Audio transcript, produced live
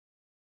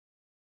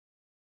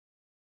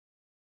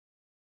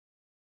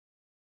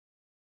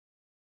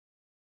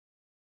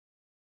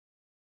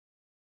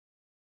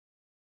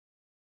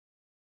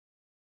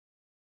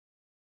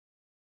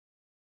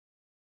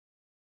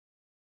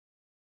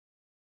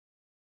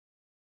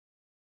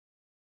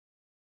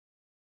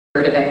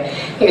today.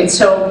 I think it's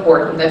so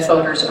important that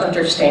voters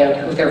understand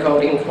who they're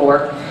voting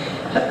for.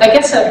 I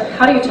guess,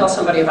 how do you tell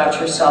somebody about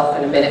yourself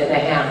in a minute and a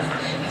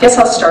half? I guess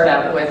I'll start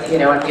out with,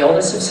 I'm the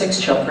oldest of 6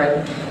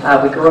 children.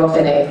 We grew up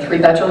in a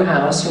 3-bedroom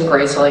house in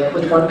Grays Lake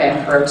with 1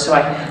 bathroom, so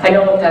I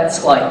know what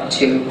that's like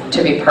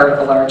to be part of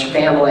a large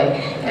family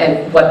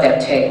and what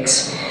that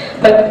takes.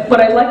 But what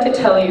I'd like to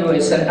tell you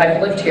is that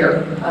I've lived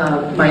here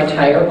my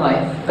entire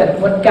life, but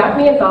what got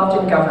me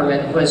involved in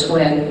government was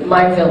when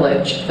my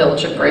village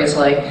of Grays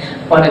Lake,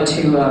 wanted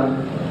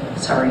to,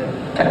 sorry,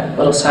 got a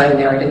little sign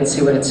there, I didn't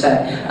see what it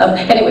said.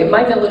 Anyway,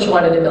 my village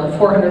wanted to build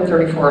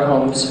 434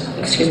 homes,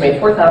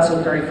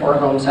 4,034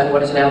 homes on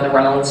what is now the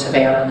Rollins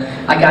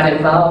Savannah. I got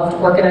involved,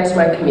 organized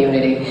my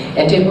community,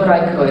 and did what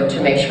I could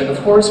to make sure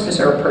the Forest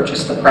Preserve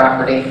purchased the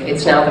property.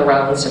 It's now the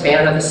Rollins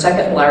Savannah, the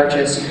 2nd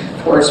largest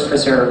forest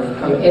preserve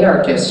in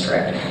our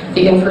district.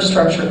 The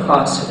infrastructure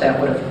costs of that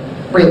would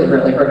have really,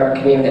 really hurt our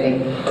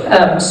community.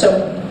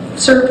 So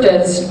served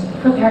as,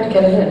 really hard to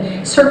get it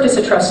in, served as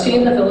a trustee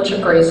in the village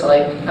of Grays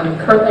Lake. I'm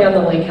currently on the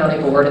Lake County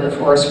Board in the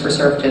Forest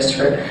Preserve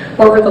District.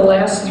 Over the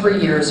last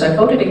 3 years, I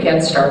voted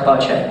against our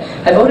budget.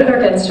 I voted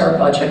against our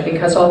budget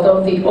because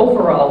although the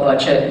overall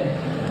budget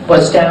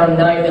was down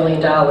 $9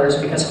 million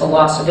because of a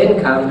loss of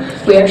income,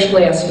 we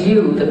actually asked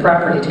you, the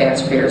property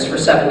taxpayers, for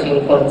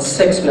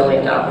 $17.6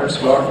 million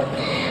more.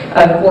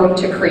 I worked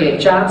to create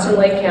jobs in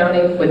Lake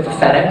County with the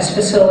FedEx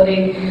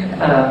facility,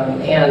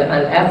 and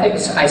on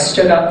ethics, I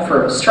stood up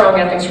for strong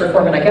ethics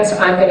reform, and I guess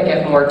I'm going to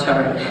get more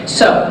time.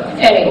 So,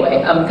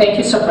 anyway, thank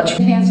you so much.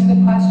 To answer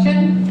the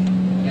question,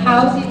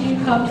 how did you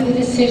come to the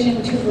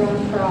decision to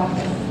run for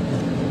office?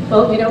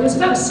 Well, it was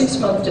about a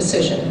 6-month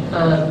decision.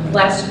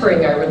 Last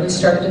spring, I really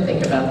started to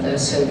think about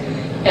this,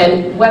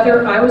 and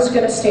whether I was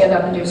going to stand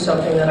up and do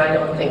something that I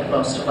don't think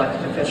most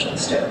elected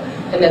officials do,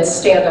 and then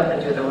stand up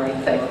and do the right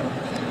thing.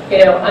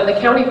 On the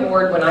county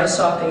board, when I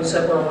saw things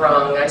that were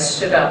wrong, I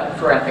stood up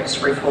for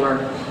ethics reform.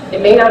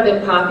 It may not have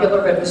been popular,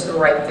 but it was the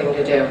right thing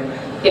to do.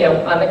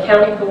 On the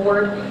county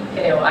board,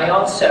 I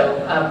also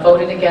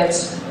voted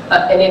against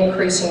an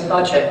increasing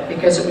budget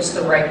because it was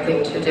the right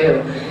thing to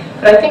do.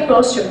 But I think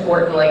most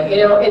importantly,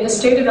 in the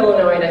state of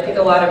Illinois, and I think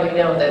a lot of you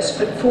know this,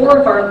 but 4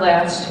 of our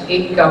last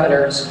 8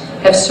 governors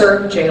have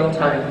served jail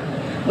time.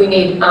 We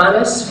need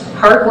honest,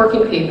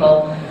 hardworking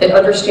people that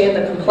understand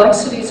the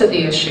complexities of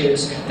the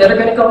issues, that are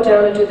going to go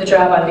down and do the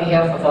job on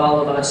behalf of all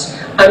of us.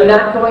 I'm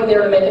not going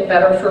there to make it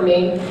better for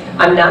me.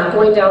 I'm not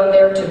going down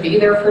there to be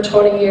there for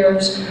 20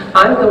 years.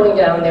 I'm going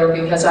down there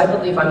because I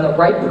believe I'm the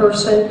right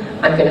person.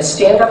 I'm going to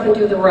stand up and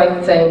do the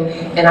right thing,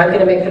 and I'm going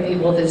to make the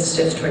people of this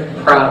district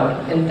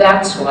proud. And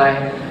that's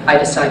why I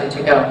decided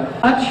to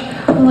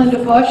go.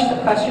 Melinda Bush,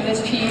 the question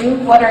is to you.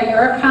 What are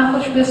your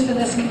accomplishments for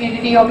this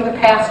community over the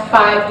past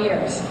 5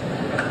 years?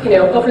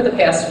 Over the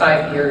past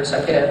 5 years,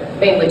 I'm going to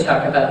mainly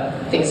talk about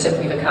things that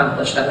we've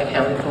accomplished on the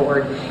county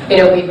board.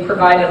 We've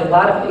provided a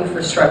lot of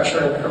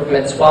infrastructure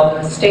improvements. While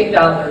the state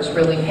dollars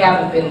really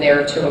haven't been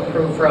there to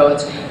improve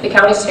roads, the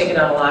county's taken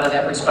on a lot of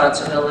that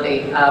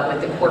responsibility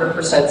with the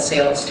 1/4%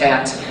 sales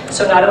tax.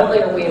 So not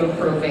only are we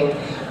improving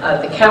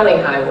the county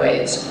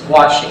highways,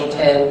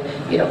 Washington,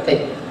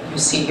 that you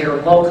see here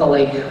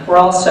locally, we're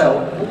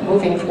also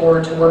moving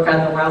forward to work on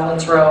the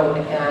Rollins Road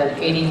and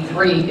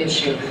 83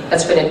 issue.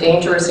 That's been a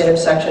dangerous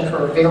intersection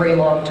for a very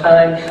long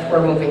time.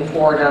 We're moving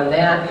forward on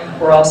that.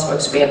 We're also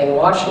expanding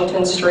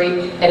Washington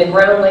Street, and in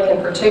Brown Lake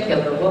in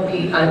particular, we'll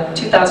be on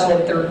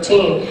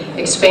 2013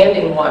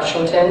 expanding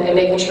Washington and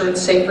making sure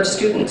it's safe for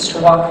students to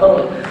walk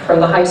home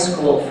from the high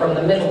school, from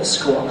the middle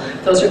school.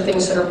 Those are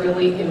things that are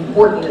really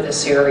important to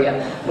this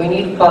area. We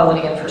need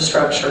quality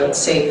infrastructure and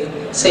safe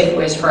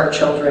ways for our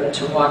children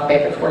to walk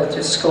back and forth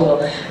to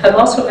school. I'm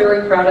also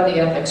very proud of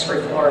the ethics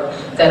reform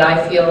that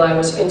I feel I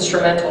was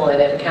instrumental in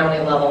at a county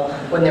level.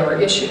 When there were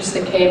issues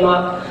that came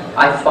up,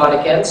 I fought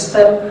against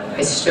them,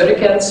 I stood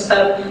against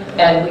them,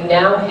 and we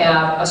now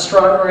have a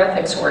stronger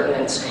ethics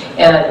ordinance.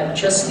 And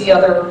just the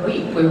other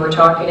week, we were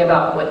talking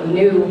about what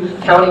new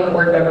county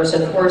board members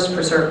and Forest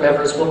Preserve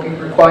members will be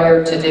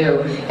required to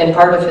do, and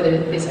part of it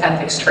is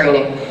ethics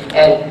training.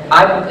 And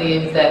I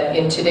believe that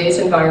in today's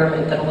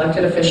environment, that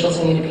elected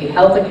officials need to be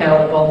held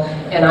accountable,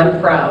 and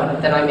I'm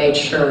proud that I made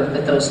sure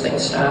that those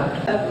things stopped.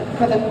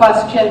 For the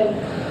question,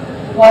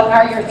 what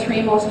are your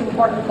 3 most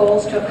important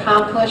goals to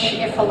accomplish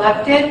if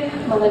elected?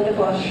 Melinda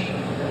Bush.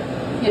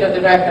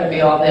 They're not going to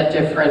be all that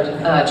different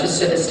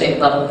just at the state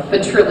level,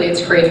 but truly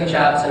it's creating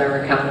jobs in our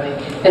economy.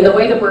 And the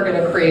way that we're going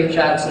to create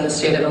jobs in the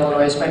state of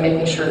Illinois is by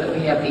making sure that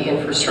we have the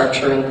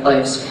infrastructure in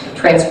place.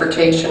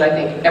 Transportation, I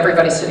think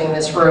everybody sitting in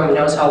this room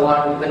knows how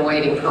long we've been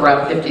waiting for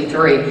Route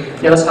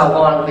 53, knows how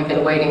long we've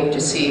been waiting to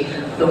see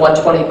the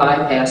 120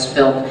 bypass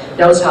built,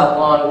 knows how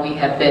long we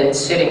have been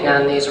sitting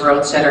on these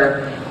roads that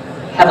are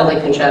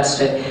heavily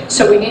congested.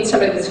 So we need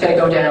somebody that's going to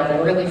go down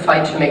and really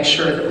fight to make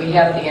sure that we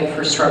have the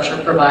infrastructure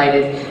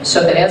provided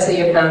so that as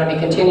the economy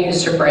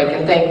continues to break,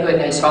 and thank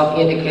goodness all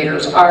the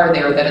indicators are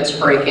there that it's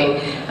breaking,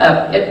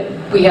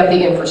 we have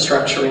the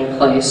infrastructure in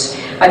place.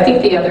 I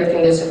think the other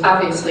thing that's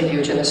obviously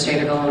huge in the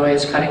state of Illinois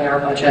is cutting our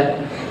budget.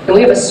 And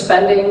we have a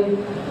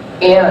spending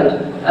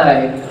and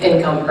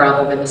income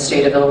problem in the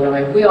state of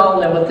Illinois. We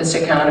all know with this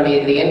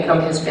economy, the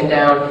income has been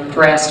down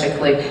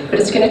drastically, but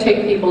it's going to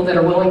take people that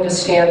are willing to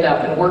stand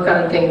up and work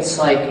on things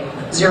like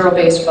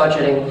zero-based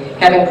budgeting,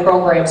 having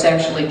programs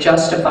actually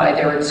justify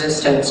their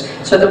existence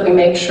so that we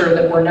make sure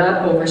that we're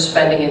not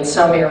overspending in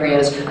some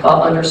areas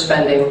while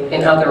underspending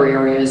in other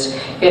areas.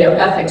 You know,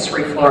 ethics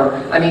reform.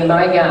 I mean,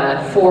 my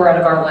God, 4 out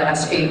of our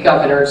last 8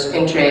 governors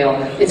in jail.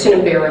 It's an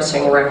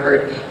embarrassing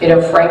record. You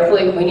know,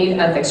 frankly, we need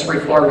ethics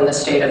reform in the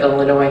state of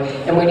Illinois,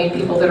 and we need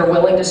people that are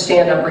willing to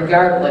stand up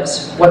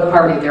regardless what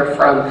party they're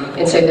from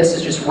and say this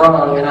is just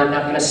wrong and I'm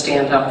not going to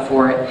stand up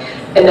for it.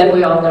 And then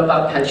we all know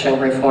about pension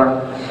reform.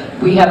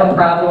 We have a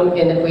problem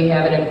in that we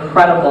have an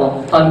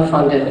incredible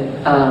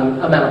unfunded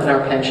amount in our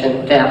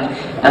pension debt.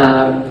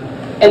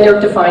 And they're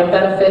defined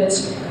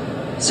benefits.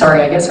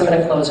 Sorry, I guess I'm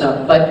going to close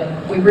up.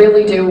 But we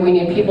really do. We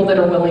need people that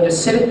are willing to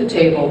sit at the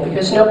table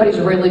because nobody's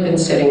really been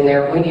sitting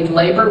there. We need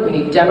labor, we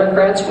need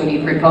Democrats, we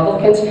need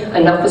Republicans.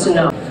 Enough is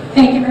enough.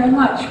 Thank you very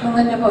much.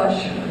 Melinda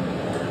Bush.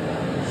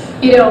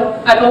 You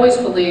know, I've always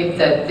believed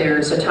that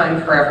there's a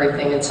time for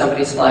everything in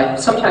somebody's life.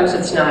 Sometimes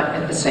it's not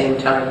at the same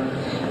time.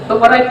 But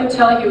what I can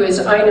tell you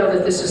is I know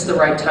that this is the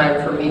right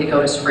time for me to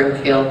go to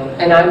Springfield,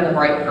 and I'm the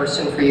right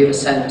person for you to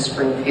send to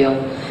Springfield.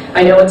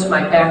 I know it's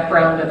my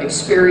background of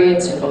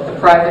experience in both the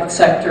private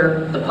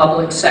sector, the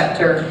public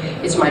sector.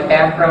 It's my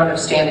background of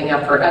standing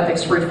up for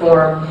ethics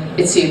reform.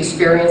 It's the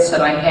experience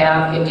that I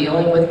have in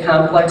dealing with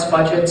complex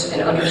budgets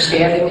and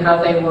understanding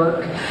how they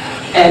work.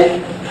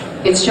 And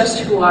it's just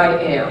who I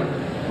am.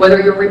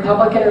 Whether you're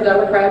Republican or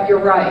Democrat, you're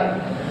right.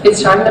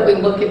 It's time that we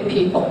look at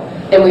people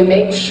and we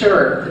make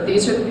sure that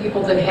these are the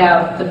people that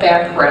have the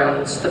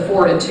backgrounds, the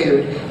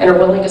fortitude, and are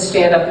willing to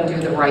stand up and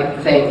do the right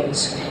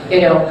things.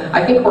 You know,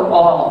 I think we're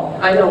all,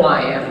 I know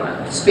I am,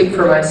 I'll speak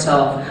for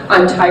myself,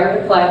 I'm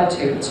tired of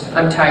platitudes,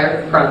 I'm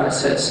tired of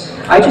promises.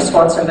 I just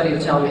want somebody to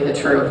tell me the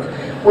truth.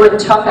 We're in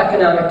tough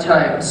economic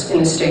times in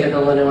the state of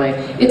Illinois.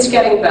 It's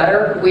getting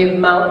better. We have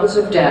mountains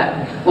of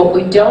debt. What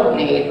we don't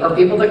need are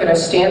people that are going to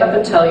stand up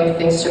and tell you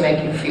things to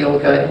make you feel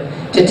good,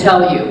 to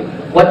tell you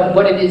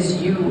what it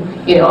is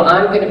you know,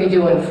 I'm going to be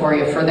doing for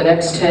you for the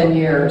next 10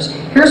 years.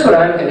 Here's what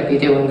I'm going to be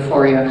doing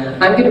for you.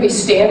 I'm going to be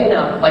standing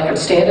up like I'm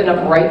standing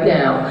up right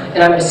now,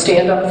 and I'm going to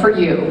stand up for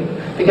you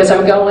because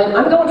I'm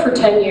going for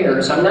 10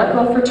 years. I'm not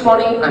going for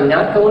 20. I'm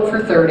not going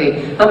for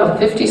 30. I'm a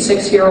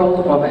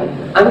 56-year-old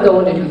woman. I'm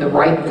going to do the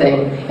right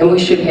thing, and we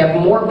should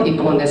have more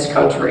people in this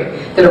country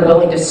that are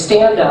willing to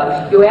stand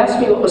up. You asked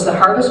me what was the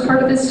hardest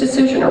part of this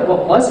decision, or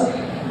what was it?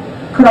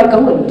 Could I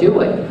go and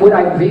do it? Would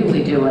I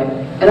really do it?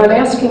 And I'm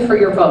asking for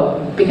your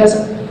vote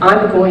because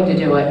I'm going to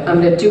do it.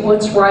 I'm going to do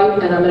what's right,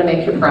 and I'm going to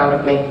make you proud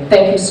of me.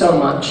 Thank you so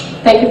much.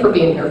 Thank you for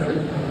being here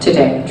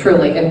today,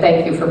 truly, and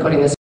thank you for putting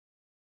this